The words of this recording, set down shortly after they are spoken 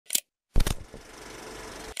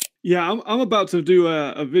Yeah, I'm about to do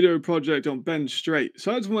a video project on Ben Straight.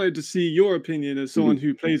 So I just wanted to see your opinion as someone Mhm,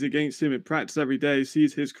 who plays against him in practice every day,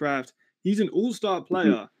 sees his craft. He's an all-star mhm,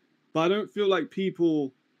 player, but I don't feel like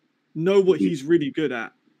people know what mhm, he's really good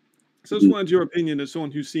at. So I just mhm, wanted your opinion as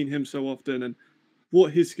someone who's seen him so often and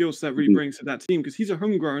what his skill set really mhm, brings to that team. Because he's a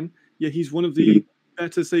homegrown, yet he's one of mhm. the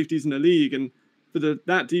better safeties in the league. And for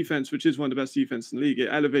that defense, which is one of the best defenses in the league, it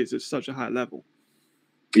elevates at such a high level.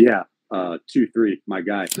 Yeah, 2-3, my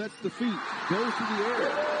guy. Sets the feet, goes to the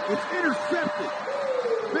air. It's intercepted.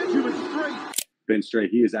 Benjamin Straight. Ben Strait,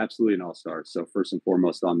 he is absolutely an all-star. So first and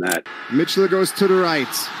foremost on that. Mitchell goes to the right.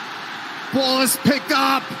 Ball is picked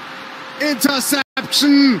up.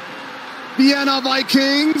 Interception. Vienna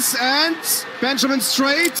Vikings and Benjamin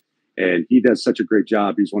Straight. And he does such a great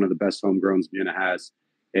job. He's one of the best homegrowns Vienna has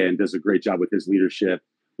and does a great job with his leadership,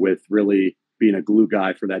 with really being a glue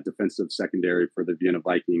guy for that defensive secondary for the Vienna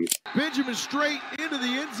Vikings. Benjamin Straight into the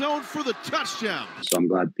end zone for the touchdown. So I'm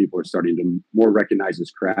glad people are starting to more recognize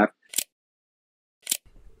his craft.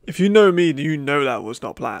 If you know me, you know that was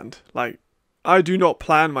not planned. Like, I do not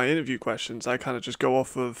plan my interview questions. I kind of just go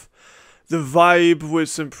off of the vibe with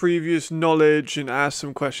some previous knowledge and ask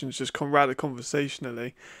some questions just rather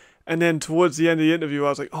conversationally. And then towards the end of the interview, I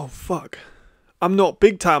was like, oh, fuck. I'm not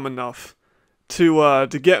big time enough to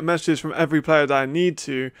get messages from every player that I need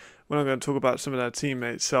to when I'm going to talk about some of their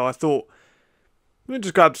teammates. So I thought, let me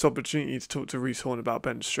just grab this opportunity to talk to Reese Horn about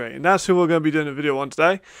Ben Straight. And that's who we're going to be doing a video on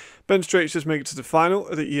today. Ben Straight's just made it to the final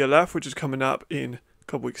of the ELF, which is coming up in a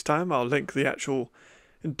couple weeks' time. I'll link the actual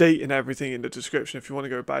date and everything in the description if you want to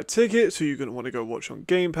go buy a ticket. So you're going to want to go watch on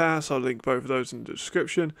Game Pass. I'll link both of those in the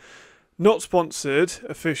description. Not sponsored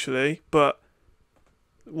officially, but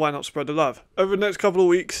why not spread the love? Over the next couple of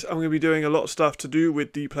weeks, I'm going to be doing a lot of stuff to do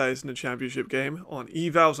with the players in the championship game on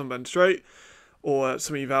evals on Ben Straight, or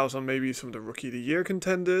some evals on maybe some of the Rookie of the Year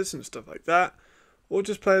contenders and stuff like that, or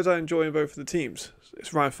just players I enjoy in both of the teams.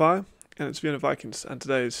 It's Ryan Fire, and it's Vienna Vikings, and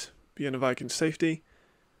today's Vienna Vikings safety,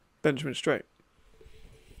 Benjamin Straight.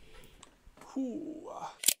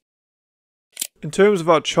 In terms of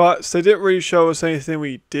our charts, they didn't really show us anything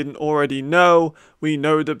we didn't already know. We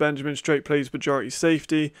know that Benjamin Straight plays majority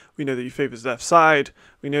safety. We know that he favours left side.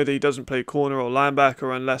 We know that he doesn't play corner or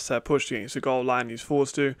linebacker unless they're pushed against the goal line he's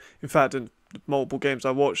forced to. In fact, in multiple games I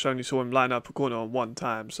watched, I only saw him line up a corner on one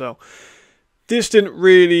time. So this didn't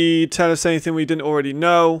really tell us anything we didn't already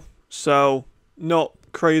know. So not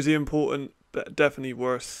crazy important, but definitely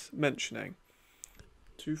worth mentioning.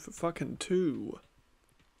 2 for fucking 2.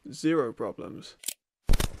 0 problems.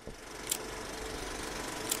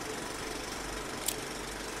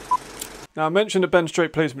 Now I mentioned that Ben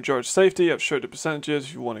Straight plays majority safety. I've showed the percentages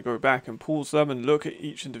if you want to go back and pause them and look at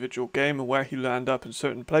each individual game and where he land up in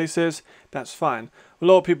certain places. That's fine. A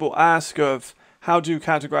lot of people ask of how do you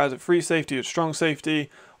categorize a free safety or strong safety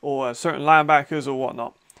or certain linebackers or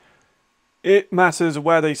whatnot. It matters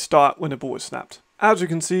where they start when the ball is snapped. As you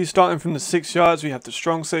can see, starting from the 6 yards, we have the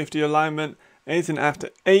strong safety alignment. Anything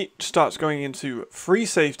after 8 starts going into free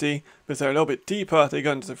safety, but if they're a little bit deeper, they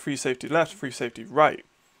go into the free safety left, free safety right.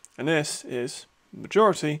 And this is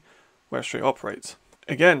majority where Straight operates.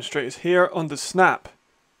 Again, Straight is here on the snap.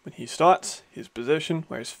 When he starts, his position,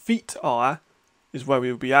 where his feet are, is where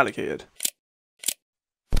we will be allocated.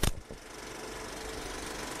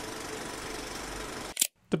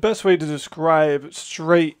 The best way to describe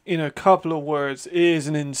Straight in a couple of words is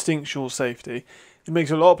an instinctual safety. He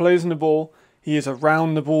makes a lot of plays in the ball. He is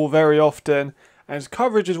around the ball very often, and his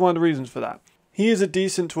coverage is one of the reasons for that. He is a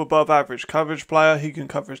decent to above average coverage player. He can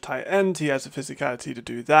cover his tight end. He has the physicality to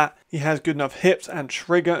do that. He has good enough hips and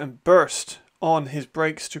trigger and burst on his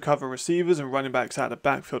breaks to cover receivers and running backs out of the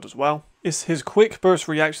backfield as well. It's his quick burst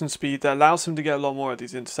reaction speed that allows him to get a lot more of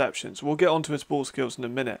these interceptions. We'll get onto his ball skills in a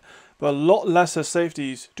minute, but a lot lesser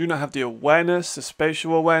safeties do not have the awareness, the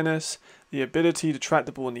spatial awareness, the ability to track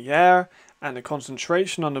the ball in the air, and the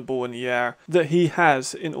concentration on the ball in the air that he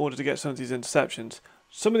has in order to get some of these interceptions.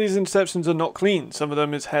 Some of these interceptions are not clean. Some of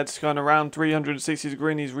them his head's going around 360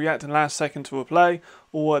 degrees and he's reacting last second to a play,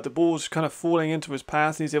 or the ball's kind of falling into his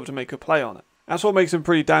path and he's able to make a play on it. That's what makes him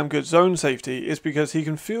pretty damn good zone safety, is because he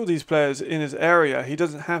can feel these players in his area. He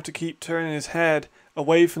doesn't have to keep turning his head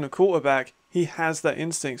away from the quarterback. He has that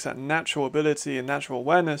instincts, that natural ability and natural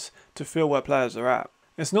awareness to feel where players are at.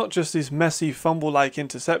 It's not just these messy fumble-like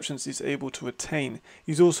interceptions he's able to attain.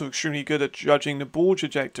 He's also extremely good at judging the ball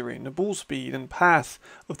trajectory and the ball speed and path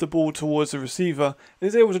of the ball towards the receiver, and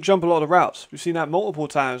he's able to jump a lot of routes. We've seen that multiple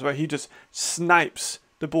times where he just snipes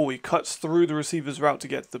the ball. He cuts through the receiver's route to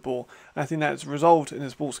get to the ball. And I think that is resolved in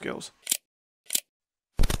his ball skills.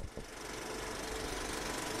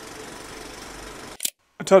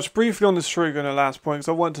 I touched briefly on this trigger in the last point because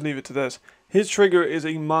I want to leave it to this. His trigger is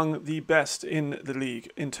among the best in the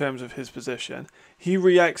league in terms of his position. He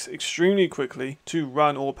reacts extremely quickly to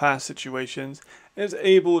run or pass situations and is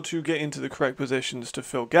able to get into the correct positions to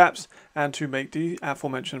fill gaps and to make the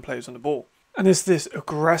aforementioned plays on the ball. And it's this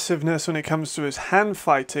aggressiveness when it comes to his hand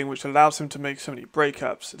fighting which allows him to make so many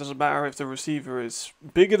breakups. It doesn't matter if the receiver is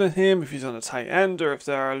bigger than him, if he's on a tight end, or if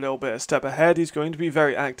they're a little bit a step ahead, he's going to be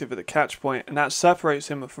very active at the catch point, and that separates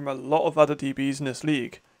him from a lot of other DBs in this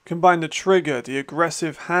league. Combine the trigger, the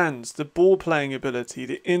aggressive hands, the ball playing ability,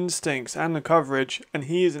 the instincts and the coverage, and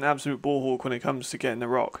he is an absolute ball hawk when it comes to getting the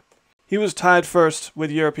rock. He was tied first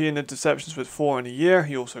with European interceptions with 4 in a year.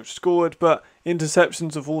 He also scored, but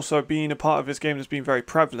interceptions have also been a part of his game that's been very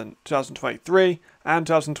prevalent. 2023 and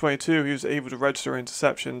 2022, he was able to register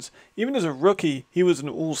interceptions. Even as a rookie, he was an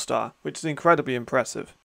all-star, which is incredibly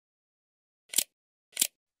impressive.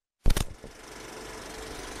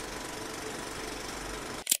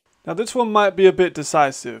 Now this one might be a bit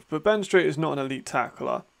decisive, but Ben Strait is not an elite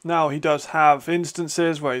tackler. Now he does have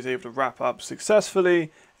instances where he's able to wrap up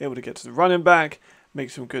successfully, able to get to the running back,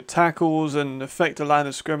 make some good tackles and affect the line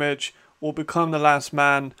of scrimmage or become the last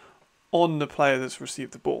man on the player that's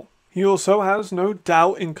received the ball. He also has no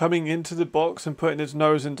doubt in coming into the box and putting his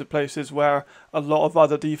nose into places where a lot of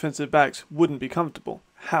other defensive backs wouldn't be comfortable.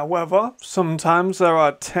 However, sometimes there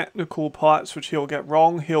are technical parts which he'll get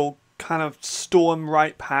wrong. He'll kind of storm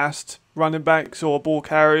right past running backs or ball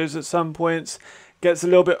carriers at some points, gets a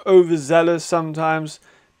little bit overzealous sometimes,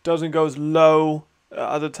 doesn't go as low at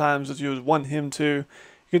other times as you would want him to.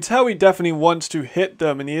 You can tell he definitely wants to hit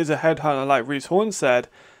them and he is a headhunter like Reese Horn said,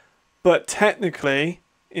 but technically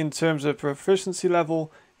in terms of proficiency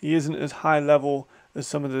level he isn't as high level as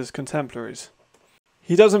some of his contemporaries.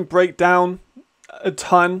 He doesn't break down a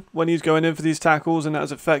ton when he's going in for these tackles, and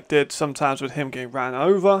that's affected sometimes with him getting ran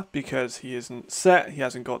over because he isn't set, he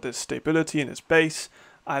hasn't got this stability in his base.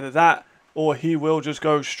 Either that or he will just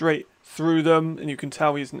go straight through them and you can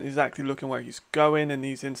tell he isn't exactly looking where he's going in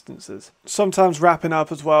these instances. Sometimes wrapping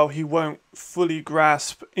up as well, he won't fully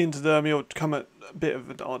grasp into them, he'll come at a bit of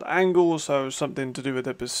an odd angle, so something to do with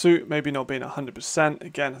the pursuit, maybe not being 100%.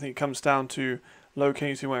 Again, I think it comes down to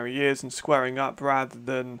locating where he is and squaring up rather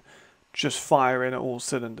than just firing at all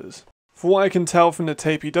cylinders. For what I can tell from the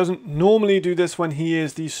tape, he doesn't normally do this when he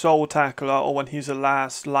is the sole tackler or when he's the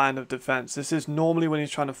last line of defense. This is normally when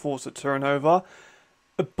he's trying to force a turnover.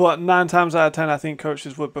 But 9 times out of 10, I think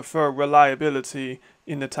coaches would prefer reliability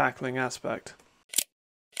in the tackling aspect.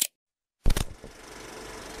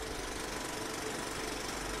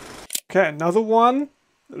 Okay, another one.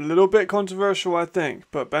 A little bit controversial, I think.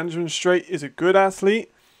 But Benjamin Strait is a good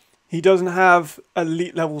athlete. He doesn't have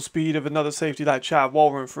elite level speed of another safety like Chad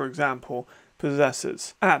Walron, for example,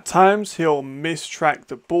 possesses. At times, he'll mistrack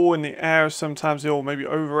the ball in the air. Sometimes he'll maybe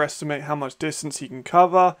overestimate how much distance he can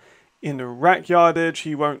cover. In the rack yardage,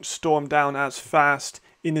 he won't storm down as fast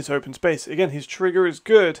in his open space. Again, his trigger is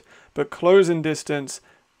good, but closing distance,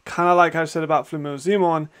 kind of like I said about Flamil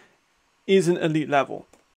Zimon, isn't elite level.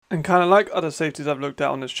 And kind of like other safeties I've looked at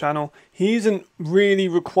on this channel, he isn't really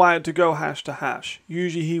required to go hash to hash.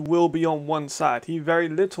 Usually he will be on one side. He very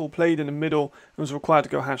little played in the middle and was required to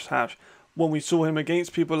go hash to hash. When we saw him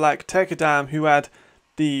against people like Tekadam, who had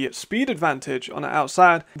the speed advantage on the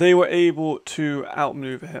outside, they were able to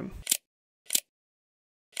outmaneuver him.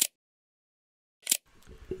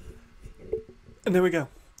 And there we go.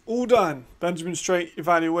 All done. Benjamin Strait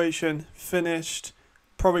evaluation finished.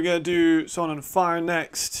 Probably going to do someone on fire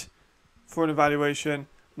next for an evaluation.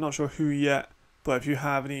 Not sure who yet, but if you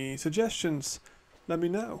have any suggestions, let me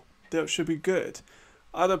know. That should be good.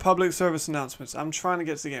 Other public service announcements. I'm trying to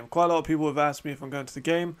get to the game. Quite a lot of people have asked me if I'm going to the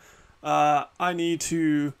game. I need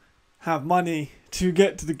to have money to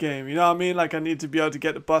get to the game. You know what I mean? Like I need to be able to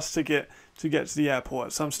get the bus ticket to get to the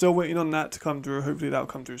airport. So I'm still waiting on that to come through. Hopefully that'll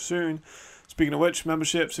come through soon. Speaking of which,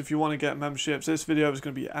 memberships. If you want to get memberships, this video is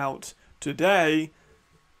going to be out today,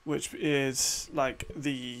 which is like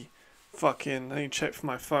the fucking, I need to check for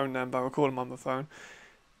my phone then, but I record them on my phone,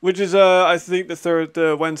 which is I think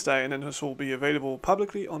the Wednesday, and then this will be available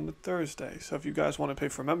publicly on the Thursday. So if you guys want to pay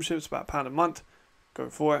for membership, it's about £1 a month, go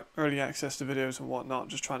for it. Early access to videos and whatnot,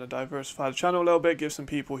 just trying to diversify the channel a little bit, give some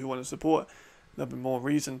people who want to support a little bit more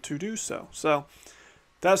reason to do so. So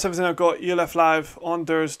that's everything I've got. ELF Live on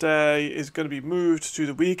Thursday is going to be moved to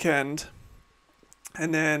the weekend,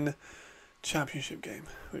 and then championship game,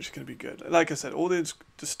 which is going to be good. Like I said, all the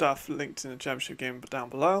stuff linked in the championship game down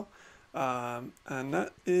below, and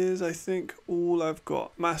that is, I think, all I've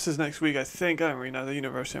got. Masters next week, I think. I don't really know. The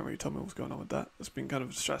university haven't really told me what's going on with that. It's been kind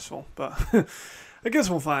of stressful, but I guess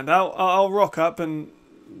we'll find out. I'll rock up and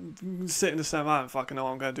sit in the center. I don't fucking know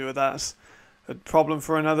what I'm going to do with that. It's a problem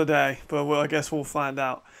for another day, but I guess we'll find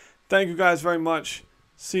out. Thank you guys very much.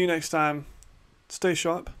 See you next time. Stay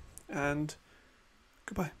sharp, and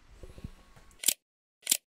goodbye.